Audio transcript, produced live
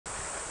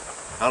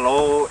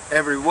Hello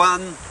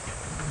everyone,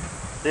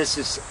 this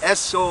is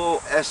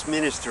SOS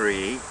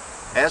Ministry.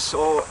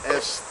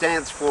 SOS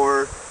stands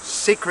for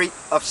Secret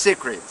of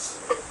Secrets.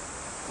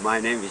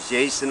 My name is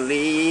Jason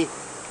Lee.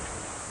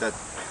 The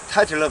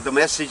title of the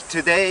message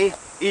today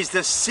is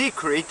The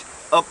Secret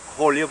of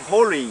Holy of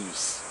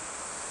Holies.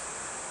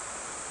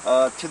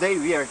 Today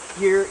we are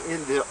here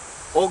in the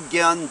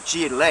Yeon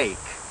Ji Lake.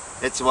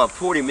 It's about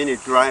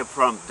 40-minute drive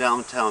from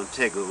downtown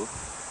Daegu.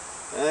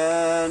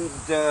 And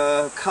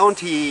the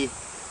county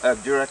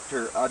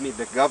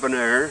the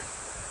governor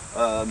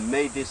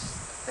made this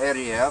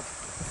area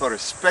for a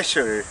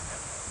special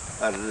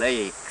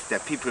lake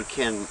that people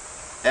can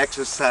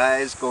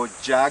exercise, go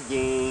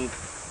jogging,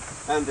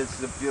 and there's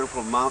the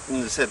beautiful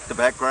mountains at the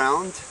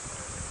background.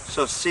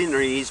 So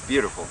scenery is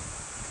beautiful.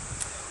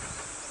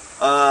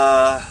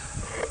 The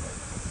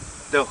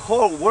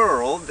whole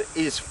world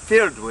is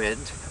filled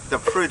with the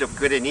fruit of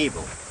good and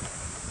evil.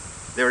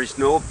 There is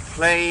no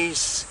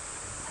place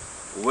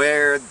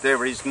where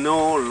there is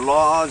no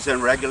laws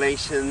and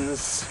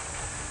regulations.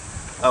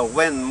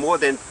 When more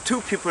than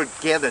two people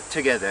gather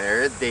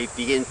together, they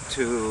begin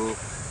to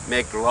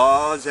make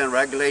laws and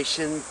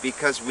regulations,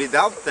 because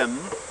without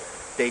them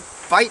they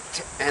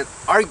fight and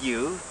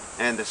argue,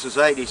 and the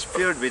society is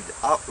filled with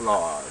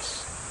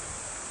outlaws.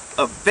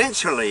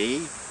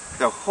 Eventually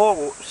the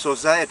whole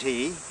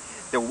society,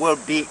 the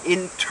world, be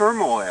in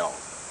turmoil.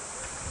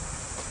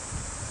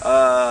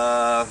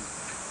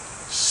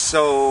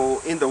 So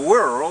in the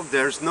world,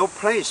 there's no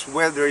place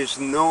where there is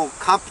no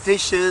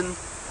competition,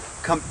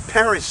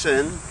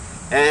 comparison,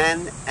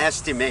 and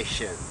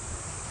estimation.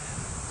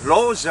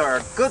 Laws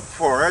are good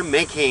for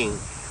making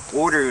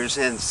orders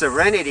and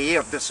serenity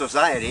of the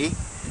society,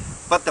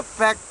 but the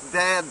fact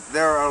that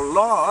there are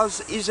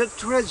laws is a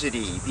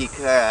tragedy,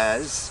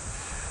 because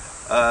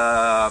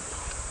the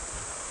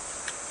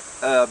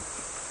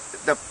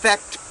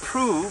fact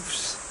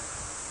proves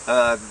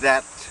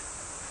that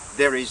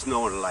there is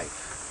no life.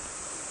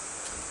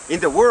 In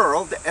the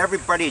world,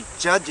 everybody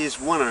judges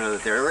one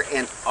another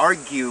and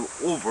argue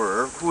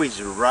over who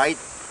is right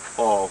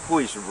or who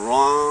is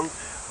wrong,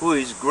 who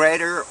is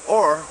greater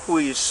or who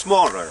is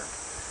smaller.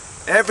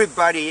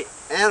 Everybody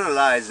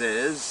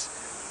analyzes,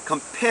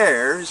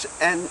 compares,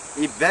 and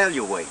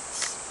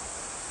evaluates.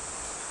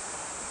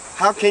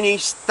 How can you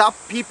stop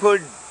people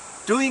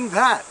doing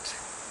that?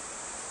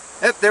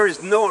 If there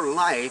is no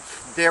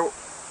life, there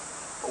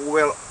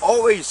will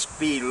always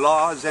be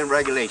laws and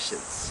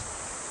regulations.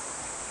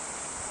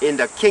 In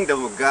the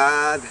kingdom of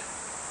God,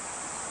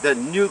 the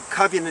new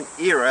covenant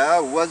era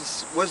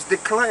was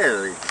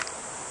declared.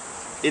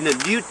 In the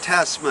New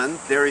Testament,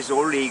 there is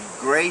only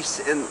grace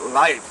and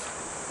life.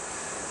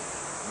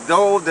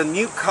 Though the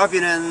new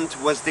covenant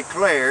was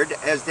declared,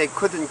 as they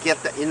couldn't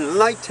get the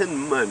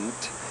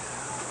enlightenment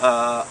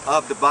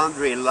of the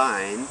boundary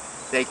line,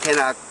 they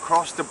cannot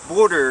cross the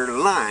border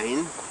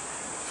line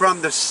from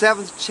the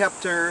 7th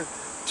chapter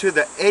to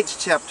the 8th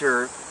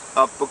chapter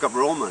of Book of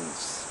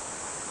Romans.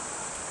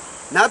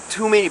 Not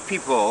too many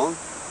people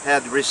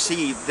had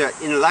received the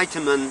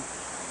enlightenment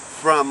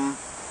from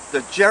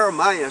the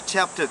Jeremiah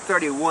chapter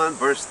 31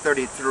 verse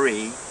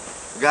 33,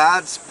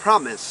 God's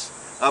promise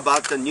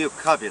about the new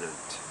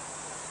covenant.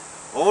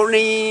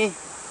 Only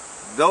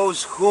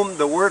those whom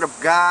the Word of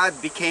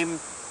God became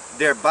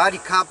their body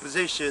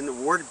composition, the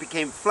Word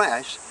became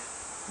flesh,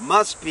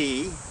 must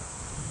be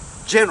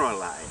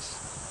generalized,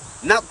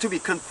 not to be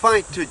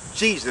confined to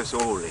Jesus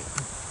only.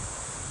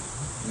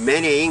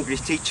 Many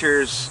English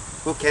teachers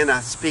who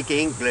cannot speak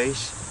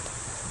English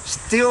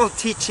still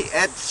teach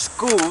at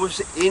schools,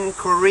 in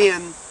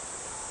Korean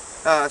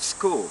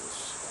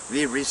schools.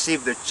 We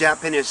received the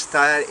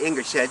Japanese-style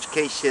English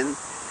education.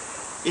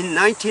 In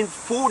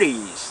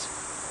 1940s,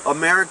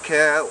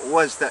 America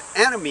was the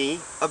enemy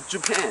of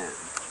Japan.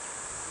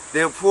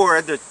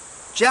 Therefore, the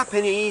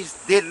Japanese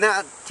did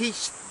not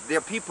teach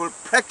their people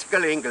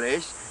practical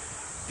English,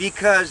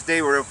 because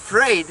they were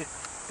afraid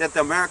that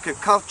the American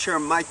culture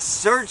might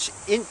surge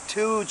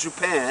into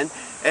Japan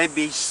and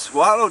be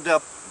swallowed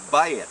up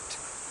by it.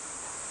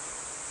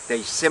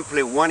 They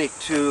simply wanted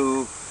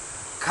to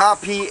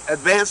copy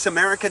advanced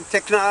American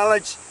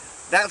technology.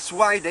 That's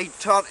why they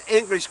taught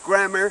English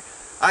grammar.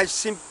 I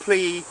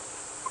simply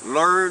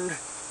learned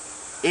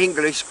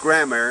English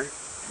grammar,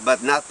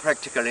 but not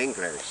practical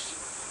English.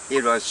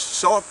 It was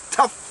so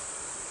tough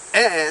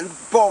and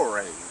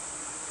boring.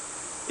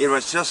 It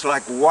was just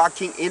like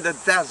walking in the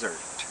desert.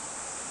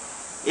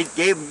 It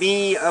gave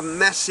me a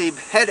massive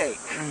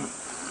headache.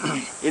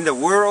 In the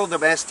world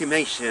of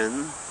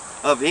estimation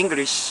of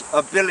English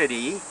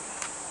ability,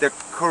 the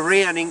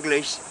Korean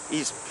English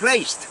is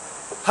placed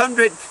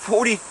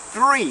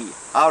 143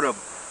 out of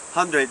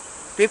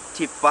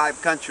 155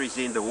 countries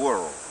in the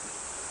world.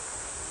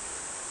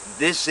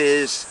 This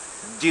is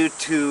due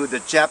to the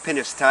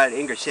Japanese-style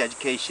English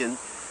education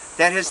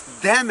that has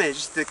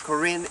damaged the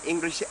Korean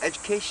English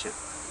education.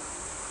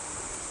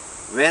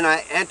 When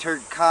I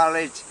entered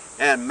college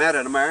and met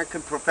an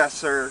American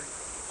professor,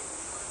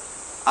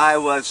 I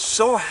was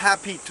so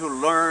happy to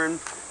learn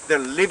the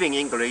living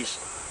English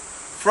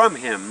from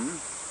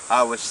him.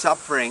 I was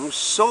suffering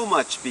so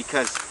much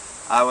because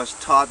I was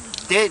taught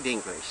dead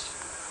English.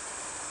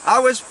 I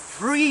was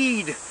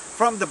freed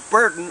from the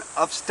burden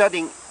of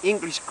studying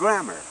English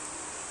grammar.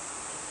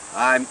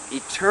 I'm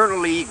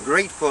eternally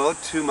grateful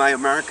to my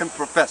American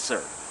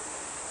professor.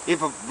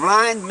 If a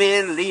blind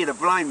man lead a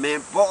blind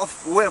man,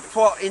 both will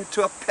fall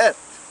into a pit.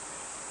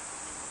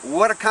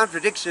 What a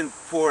contradiction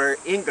for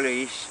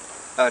English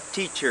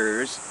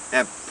teachers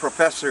and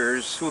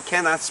professors who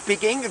cannot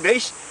speak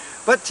English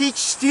but teach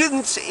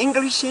students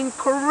English in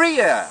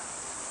Korea.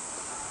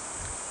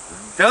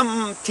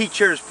 Dumb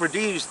teachers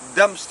produce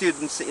dumb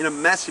students in a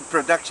massive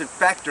production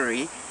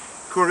factory.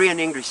 Korean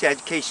English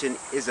education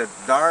is a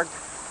dark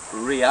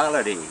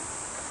reality.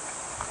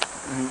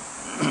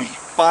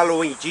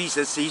 Following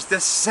Jesus is the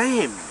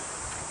same.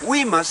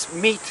 We must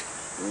meet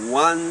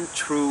one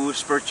true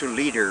spiritual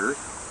leader,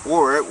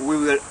 or we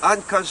will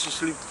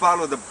unconsciously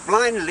follow the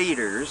blind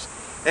leaders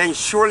and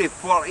surely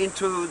fall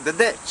into the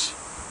ditch.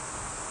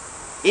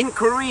 In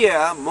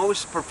Korea,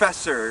 most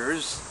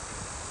professors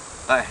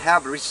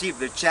have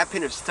received the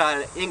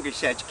Japanese-style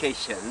English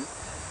education.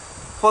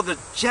 For the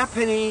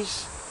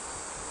Japanese,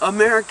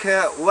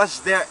 America was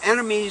their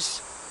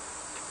enemies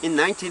in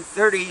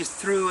 1930s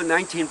through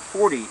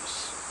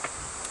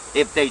 1940s.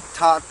 If they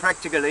taught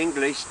practical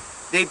English,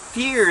 they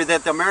feared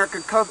that the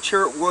American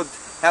culture would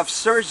have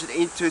surged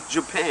into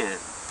Japan.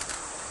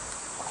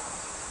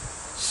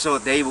 So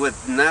they would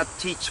not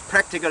teach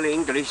practical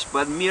English,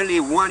 but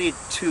merely wanted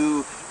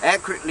to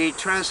accurately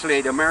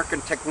translate American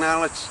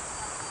technology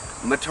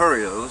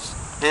materials,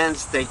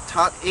 hence they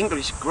taught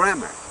English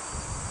grammar.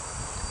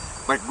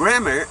 But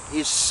grammar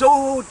is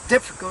so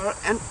difficult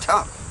and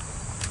tough.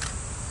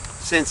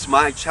 Since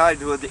my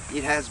childhood,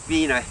 it has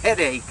been a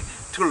headache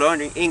to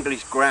learning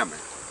English grammar.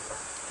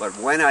 But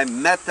when I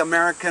met the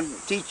American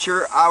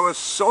teacher, I was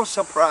so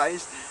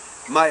surprised.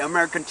 My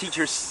American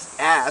teacher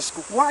asked,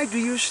 "Why do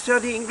you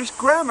study English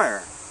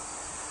grammar?"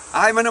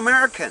 I'm an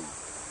American,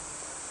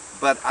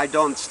 but I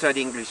don't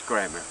study English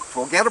grammar.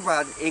 Forget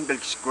about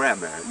English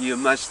grammar. You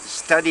must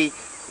study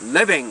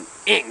living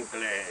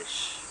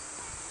English.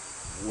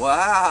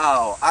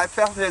 Wow, I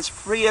felt as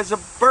free as a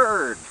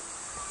bird.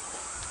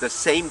 The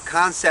same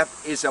concept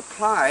is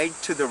applied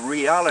to the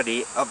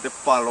reality of the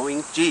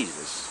following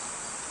Jesus.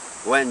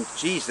 When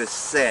Jesus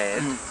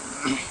said,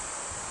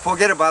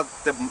 "Forget about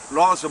the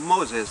laws of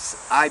Moses,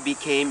 I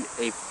became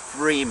a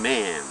free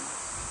man."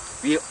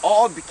 We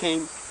all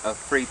became a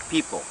free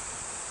people.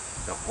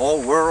 The whole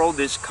world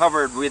is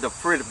covered with the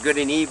fruit of good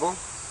and evil.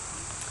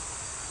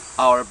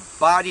 Our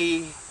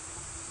body,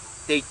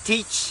 they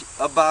teach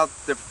about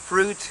the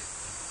fruit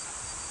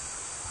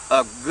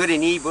of good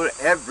and evil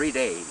every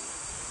day.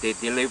 They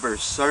deliver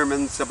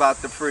sermons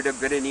about the fruit of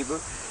good and evil.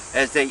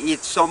 As they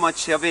eat so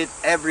much of it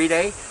every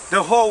day,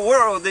 the whole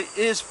world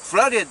is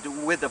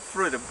flooded with the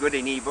fruit of good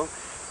and evil.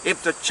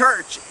 If the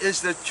church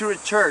is the true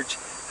church,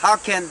 how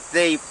can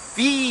they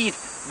feed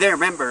their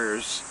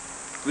members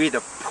with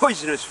the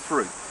poisonous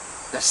fruit,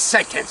 the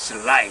Satan's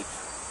life?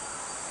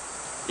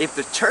 If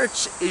the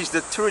church is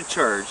the true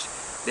church,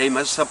 they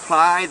must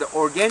supply the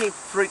organic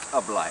fruit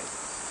of life.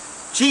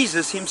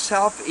 Jesus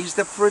himself is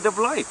the fruit of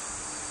life.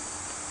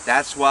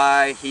 That's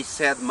why he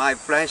said, "My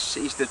flesh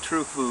is the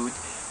true food,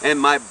 and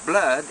my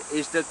blood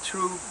is the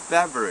true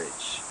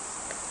beverage."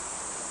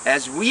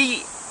 As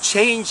we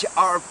change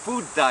our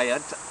food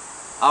diet,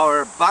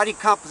 our body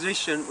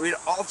composition will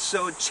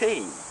also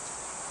change.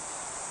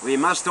 We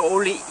must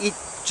only eat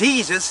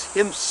Jesus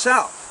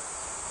himself.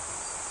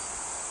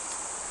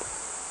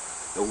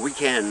 So we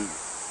can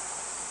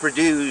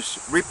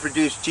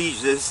reproduce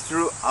Jesus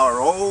through our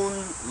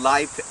own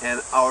life,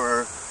 and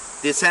our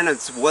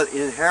descendants will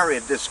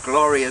inherit this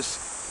glorious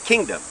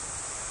kingdom.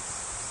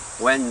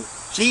 When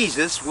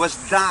Jesus was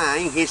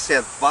dying, he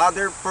said,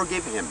 "Father,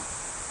 forgive them,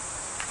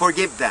 for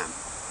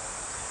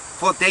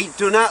they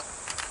do not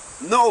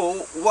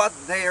know what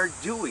they are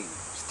doing."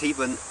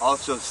 Stephen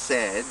also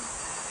said,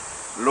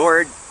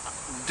 "Lord,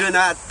 do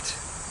not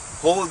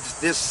hold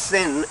this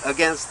sin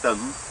against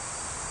them."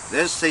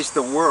 This is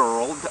the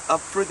world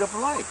of fruit of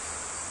life.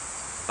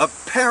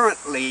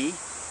 Apparently,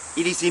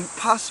 it is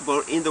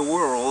impossible in the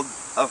world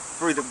of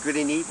fruit of good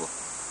and evil.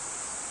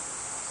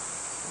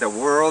 The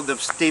world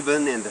of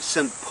Stephen and the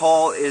St.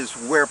 Paul is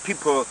where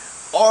people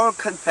all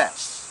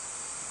confess,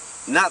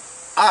 not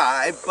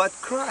I,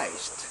 but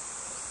Christ.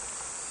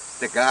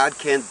 The God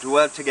can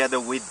dwell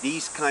together with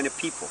these kind of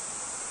people.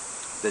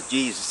 That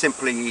Jesus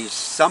simply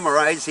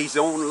summarized his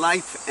own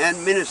life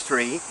and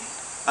ministry.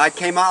 "I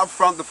came out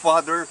from the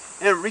Father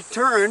and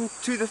returned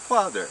to the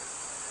Father."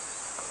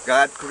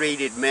 God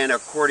created man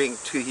according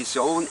to his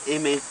own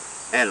image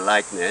and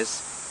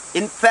likeness.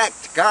 In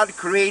fact, God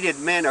created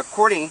man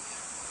according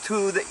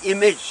to the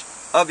image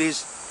of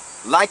his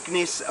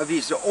likeness of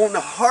his own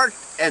heart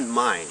and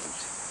mind.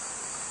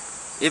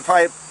 If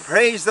I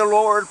praise the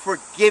Lord for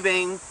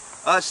giving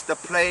us the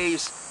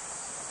place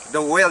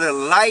where the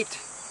light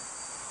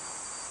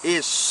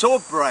is so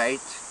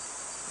bright,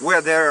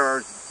 where there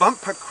are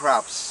bumper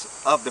crops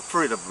of the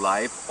fruit of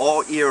life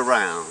all year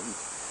round,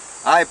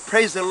 I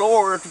praise the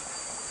Lord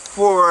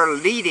for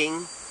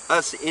leading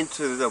us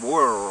into the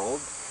world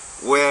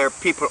where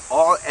people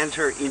all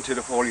enter into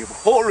the Holy of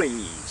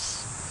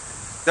Holies.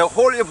 The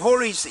Holy of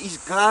Holies is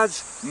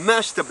God's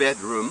master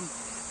bedroom,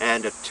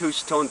 and the 2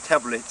 stone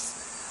tablets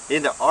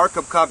in the Ark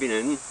of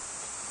Covenant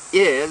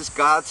is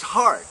God's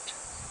heart.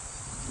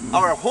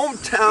 Our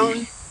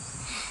hometown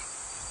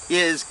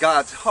is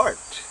God's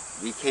heart.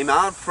 We came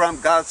out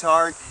from God's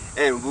heart,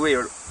 and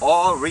we'll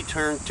all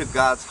return to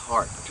God's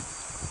heart.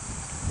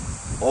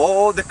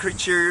 All the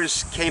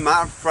creatures came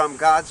out from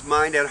God's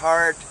mind and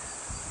heart.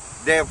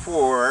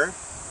 Therefore,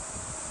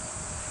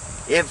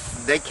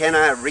 if they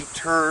cannot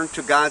return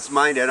to God's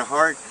mind and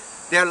heart,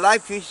 their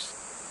life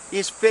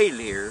is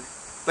failure.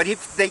 But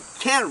if they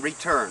can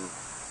return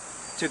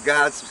to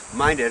God's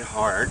mind and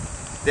heart,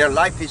 their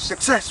life is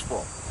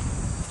successful.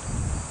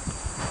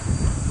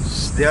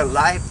 Their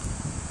life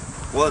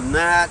will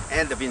not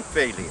end up in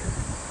failure.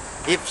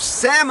 If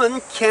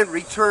salmon can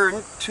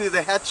return to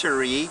the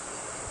hatchery,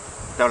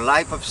 the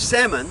life of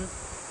salmon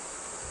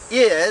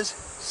is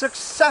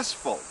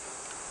successful.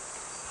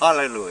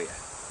 Hallelujah.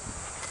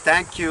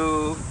 Thank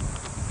you.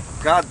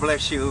 God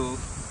bless you.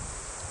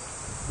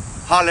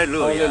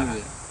 Hallelujah.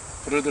 Hallelujah.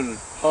 Brother,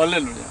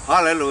 hallelujah.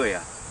 Hallelujah.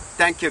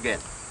 Thank you again.